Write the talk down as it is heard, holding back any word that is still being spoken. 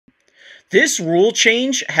This rule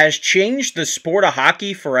change has changed the sport of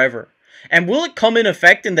hockey forever. And will it come in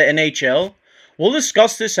effect in the NHL? We'll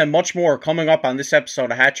discuss this and much more coming up on this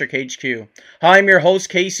episode of Hattrick HQ. Hi, I'm your host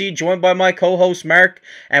Casey, joined by my co-host Mark,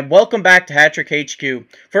 and welcome back to Hattrick HQ.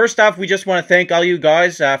 First off, we just want to thank all you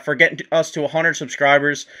guys for getting us to 100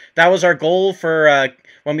 subscribers. That was our goal for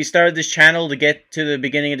when we started this channel to get to the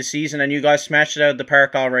beginning of the season, and you guys smashed it out of the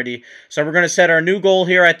park already. So we're going to set our new goal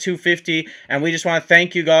here at 250, and we just want to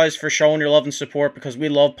thank you guys for showing your love and support because we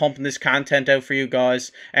love pumping this content out for you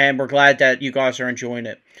guys, and we're glad that you guys are enjoying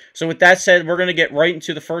it. So with that said, we're going to get right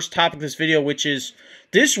into the first topic of this video, which is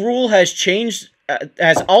this rule has changed,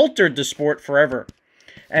 has altered the sport forever.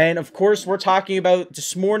 And of course, we're talking about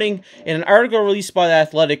this morning in an article released by The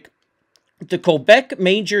Athletic. The Quebec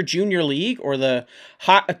Major Junior League, or the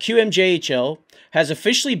QMJHL, has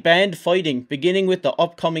officially banned fighting beginning with the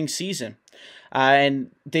upcoming season. And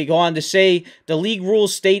they go on to say, the league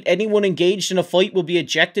rules state anyone engaged in a fight will be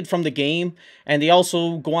ejected from the game. And they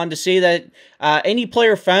also go on to say that any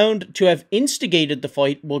player found to have instigated the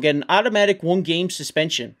fight will get an automatic one-game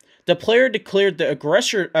suspension. The player declared the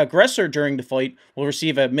aggressor during the fight will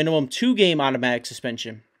receive a minimum 2-game automatic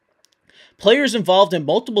suspension. Players involved in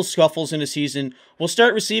multiple scuffles in a season will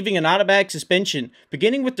start receiving an automatic suspension,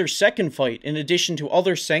 beginning with their second fight, in addition to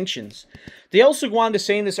other sanctions. They also go on to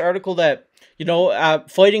say in this article that, you know,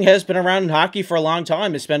 fighting has been around in hockey for a long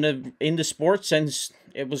time. It's been in the sport since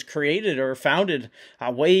it was created or founded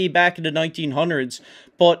way back in the 1900s.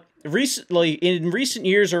 But recently, in recent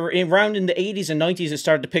years, or around in the 80s and 90s, it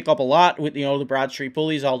started to pick up a lot with, you know, the Broad Street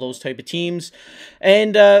Bullies, all those type of teams.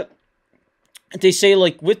 And they say,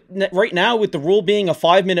 like, right now, with the rule being a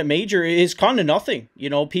 5-minute major, it is kind of nothing. You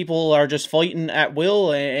know, people are just fighting at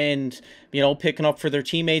will and, you know, picking up for their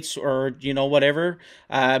teammates or, you know, whatever.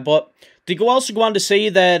 But they also go on to say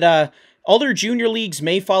that other junior leagues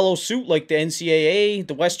may follow suit, like the NCAA,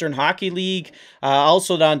 the Western Hockey League,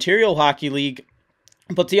 also the Ontario Hockey League.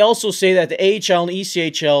 But they also say that the AHL and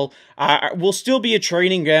ECHL will still be a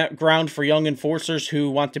training ground for young enforcers who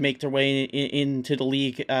want to make their way into the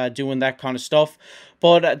league doing that kind of stuff.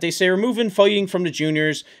 But they say removing fighting from the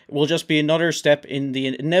juniors will just be another step in the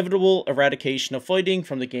inevitable eradication of fighting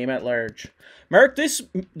from the game at large. Mark, this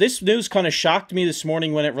news kind of shocked me this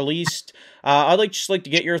morning when it released. I'd just like to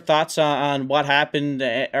get your thoughts on what happened,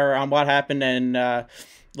 and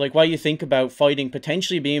like, what do you think about fighting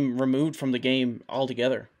potentially being removed from the game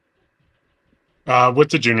altogether?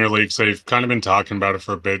 With the junior leagues, they've kind of been talking about it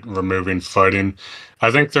for a bit, removing fighting. I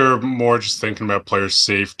think they're more just thinking about player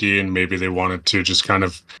safety, and maybe they wanted to just kind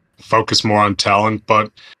of focus more on talent. But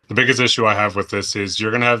the biggest issue I have with this is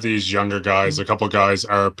you're going to have these younger guys. A couple of guys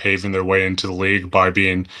are paving their way into the league by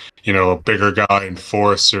being, you know, a bigger guy,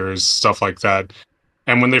 enforcers, stuff like that.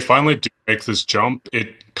 And when they finally do make this jump,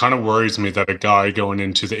 it kind of worries me that a guy going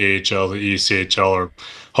into the AHL, the ECHL, or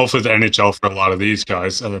hopefully the NHL for a lot of these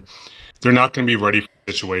guys, they're not going to be ready for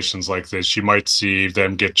situations like this. You might see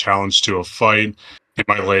them get challenged to a fight. They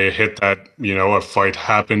might lay a hit that, you know, a fight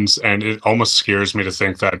happens. And it almost scares me to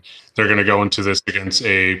think that they're going to go into this against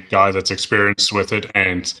a guy that's experienced with it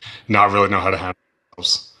and not really know how to handle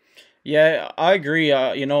themselves. Yeah, I agree.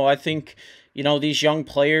 You know, I think, you know, these young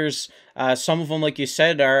players, some of them, like you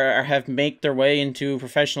said, have make their way into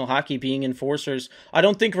professional hockey being enforcers. I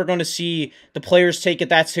don't think we're going to see the players take it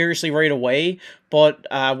that seriously right away, but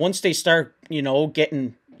once they start, you know,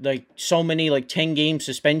 getting like so many like 10-game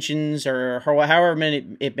suspensions or however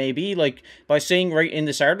many it may be, like by saying right in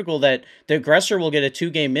this article that the aggressor will get a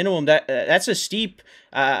 2-game minimum, that's a steep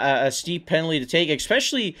penalty to take,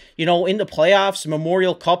 especially, you know, in the playoffs,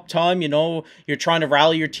 Memorial Cup time. You know, you're trying to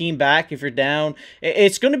rally your team back if you're down.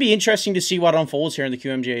 It's going to be interesting to see what unfolds here in the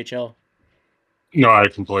QMJHL. No, I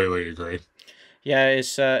completely agree. Yeah,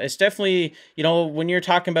 it's definitely, you know, when you're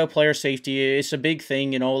talking about player safety, it's a big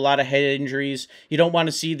thing. You know, a lot of head injuries. You don't want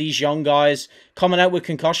to see these young guys coming out with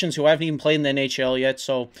concussions who haven't even played in the NHL yet.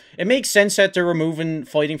 So it makes sense that they're removing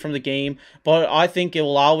fighting from the game, but I think it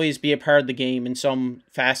will always be a part of the game in some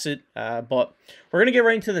facet. But we're going to get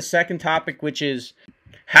right into the second topic, which is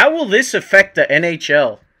how will this affect the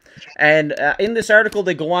NHL? And in this article,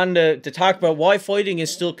 they go on to talk about why fighting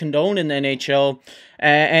is still condoned in the NHL.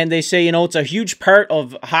 And they say, you know, it's a huge part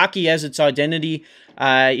of hockey as its identity.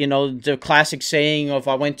 You know, the classic saying of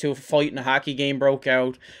 "I went to a fight and a hockey game broke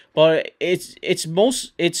out." But in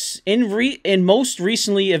most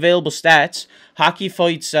recently available stats, Hockey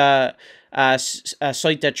Fights, a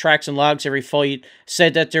site that tracks and logs every fight,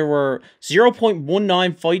 said that there were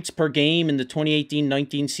 0.19 fights per game in the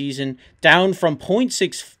 2018-19 season, down from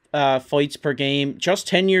 0.6 fights per game just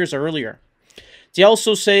 10 years earlier. They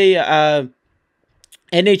also say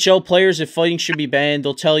NHL players, if fighting should be banned,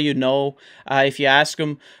 they'll tell you no if you ask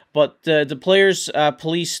them. But the players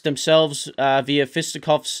police themselves via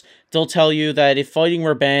fisticuffs. They'll tell you that if fighting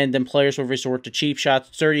were banned, then players will resort to cheap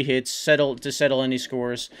shots, dirty hits, settle any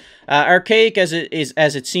scores. Archaic as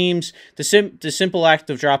it seems, the simple act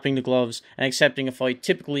of dropping the gloves and accepting a fight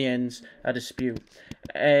typically ends a dispute.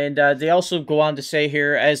 And they also go on to say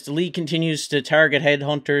here, as the league continues to target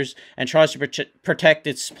headhunters and tries to protect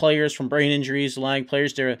its players from brain injuries, allowing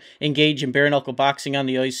players to engage in bare-knuckle boxing on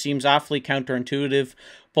the ice seems awfully counterintuitive.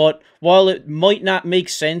 But while it might not make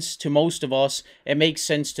sense to most of us, it makes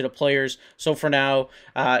sense to the players. So for now,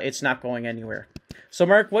 it's not going anywhere. So,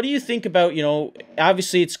 Mark, what do you think about,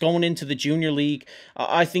 obviously it's going into the junior league.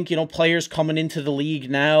 I think, players coming into the league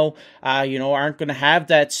now, aren't going to have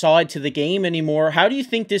that side to the game anymore. How do you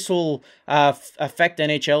think this will affect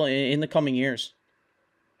NHL in the coming years?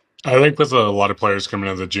 I think with a lot of players coming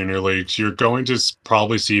into the junior leagues, you're going to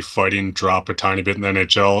probably see fighting drop a tiny bit in the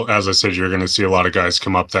NHL. As I said, you're going to see a lot of guys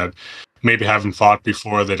come up that maybe haven't fought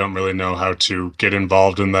before. They don't really know how to get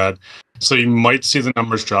involved in that. So you might see the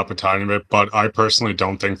numbers drop a tiny bit, but I personally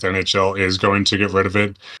don't think the NHL is going to get rid of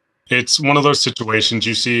it. It's one of those situations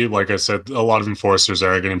you see, like I said, a lot of enforcers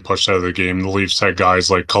are getting pushed out of the game. The Leafs had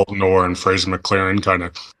guys like Colton Orr and Fraser McLaren kind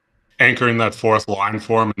of anchoring that fourth line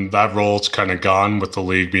for him, and that role's kind of gone with the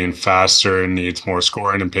league being faster and needs more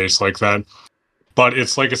scoring and pace like that. But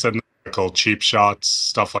it's like I said, called cheap shots,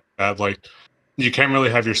 stuff like that. Like you can't really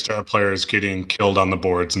have your star players getting killed on the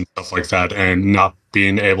boards and stuff like that and not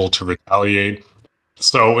being able to retaliate.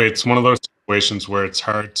 So it's one of those situations where it's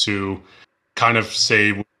hard to kind of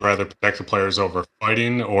say, would you rather protect the players over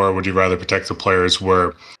fighting, or would you rather protect the players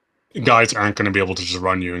where guys aren't going to be able to just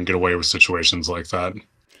run you and get away with situations like that?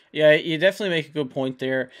 Yeah, you definitely make a good point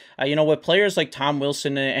there. With players like Tom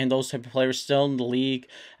Wilson and those type of players still in the league,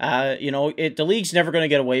 the league's never going to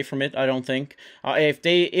get away from it. I don't think. If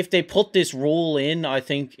they put this rule in, I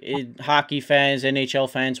think hockey fans, NHL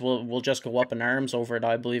fans will just go up in arms over it.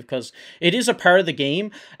 I believe because it is a part of the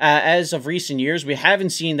game. As of recent years, we haven't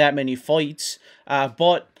seen that many fights,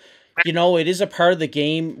 but it is a part of the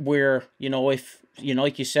game where if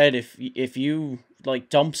like you said, if you like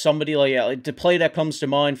dump somebody like the play that comes to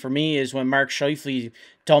mind for me is when Mark Scheifele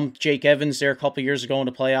dumped Jake Evans there a couple of years ago in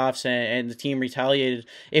the playoffs and the team retaliated.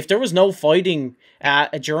 If there was no fighting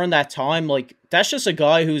during that time, like that's just a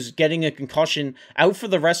guy who's getting a concussion out for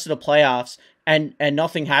the rest of the playoffs and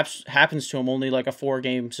nothing happens to him, only like a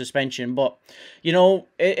 4-game suspension. But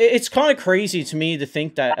it's kind of crazy to me to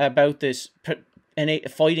think that about this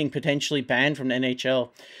fighting potentially banned from the NHL.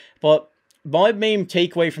 But my main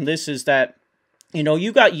takeaway from this is that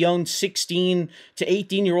you got young 16 to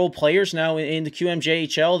 18-year-old players now in the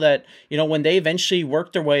QMJHL that, when they eventually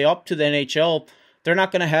work their way up to the NHL, they're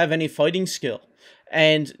not going to have any fighting skill.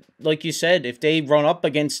 And like you said, if they run up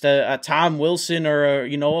against a Tom Wilson or,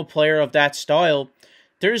 a player of that style,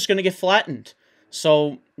 they're just going to get flattened.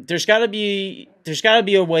 So there's got to be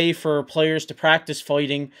a way for players to practice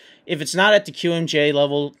fighting. If it's not at the QMJ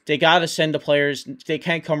level, they got to send the players. They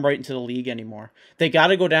can't come right into the league anymore. They got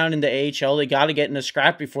to go down in the AHL. They got to get in a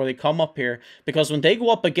scrap before they come up here. Because when they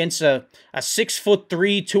go up against a 6'3",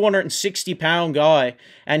 260-pound guy,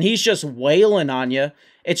 and he's just wailing on you,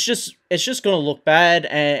 it's just going to look bad,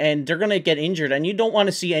 and they're going to get injured. And you don't want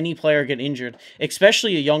to see any player get injured,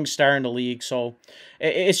 especially a young star in the league. So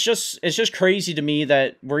it's just crazy to me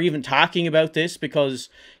that we're even talking about this because,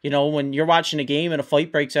 when you're watching a game and a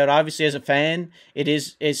fight breaks out, obviously as a fan,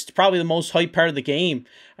 it's probably the most hyped part of the game.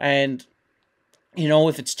 And,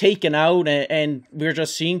 if it's taken out and we're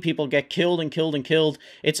just seeing people get killed and killed and killed,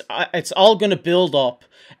 it's all going to build up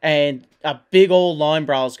and a big old line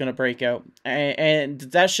brawl is going to break out. And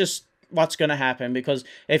that's just what's going to happen because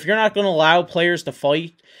if you're not going to allow players to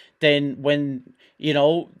fight, then when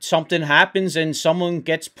something happens and someone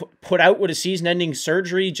gets put out with a season-ending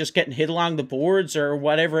surgery, just getting hit along the boards or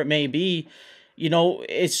whatever it may be,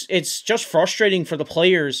 it's just frustrating for the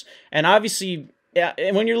players. And obviously, yeah,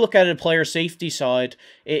 and when you look at a player safety side,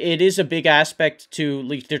 it is a big aspect to,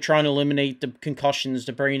 like, they're trying to eliminate the concussions,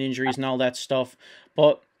 the brain injuries, and all that stuff.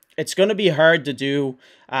 But it's going to be hard to do.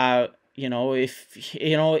 If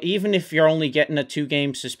even if you're only getting a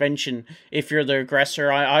 2-game suspension, if you're the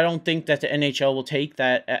aggressor, I don't think that the NHL will take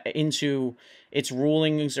that into its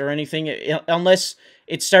rulings or anything, unless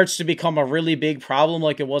it starts to become a really big problem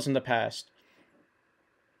like it was in the past.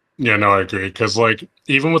 Yeah, no, I agree. Because, like,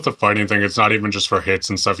 even with the fighting thing, it's not even just for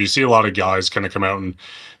hits and stuff. You see a lot of guys kind of come out and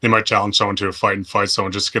they might challenge someone to a fight and fight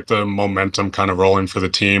someone just to get the momentum kind of rolling for the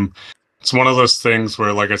team. It's one of those things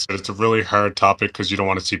where, like I said, it's a really hard topic because you don't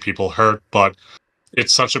want to see people hurt. But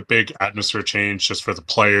it's such a big atmosphere change just for the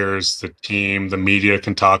players, the team, the media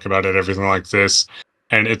can talk about it, everything like this.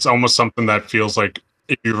 And it's almost something that feels like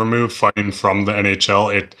if you remove fighting from the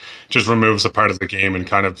NHL, it just removes a part of the game and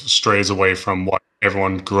kind of strays away from what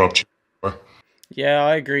everyone grew up cheering for. Yeah,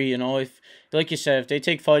 I agree. You know, if like you said, if they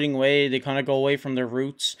take fighting away, they kind of go away from their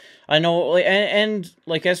roots. I know, like, and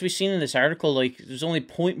like as we've seen in this article, like there's only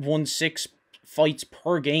 0.16 fights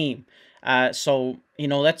per game. So you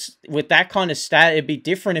know that's with that kind of stat, it'd be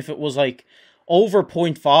different if it was like over zero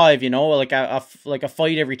point 0.5. You know, like like a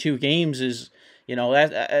fight every 2 games is. You know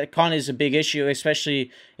that kind of is a big issue,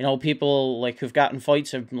 especially people like who've gotten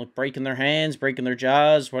fights have like breaking their hands, breaking their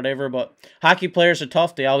jaws, whatever. But hockey players are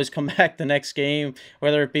tough; they always come back the next game,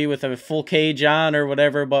 whether it be with a full cage on or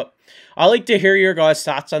whatever. But I like to hear your guys'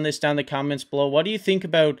 thoughts on this down in the comments below. What do you think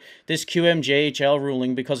about this QMJHL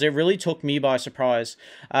ruling? Because it really took me by surprise.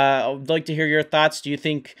 I'd like to hear your thoughts. Do you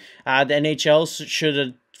think the NHL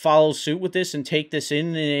should follow suit with this and take this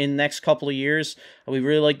in the next couple of years? We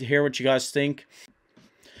really like to hear what you guys think.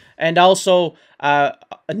 And also,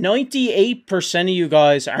 98% of you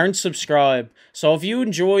guys aren't subscribed. So if you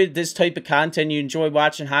enjoy this type of content, you enjoy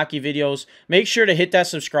watching hockey videos, make sure to hit that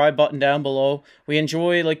subscribe button down below. We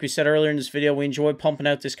enjoy, like we said earlier in this video, we enjoy pumping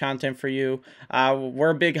out this content for you.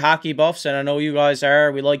 We're big hockey buffs, and I know you guys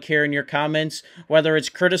are. We like hearing your comments, whether it's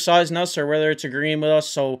criticizing us or whether it's agreeing with us.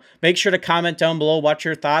 So make sure to comment down below what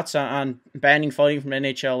your thoughts on banning fighting from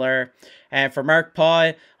NHL are. And for Mark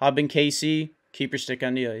Pye, I've been KC. Keep your stick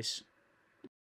on the ice.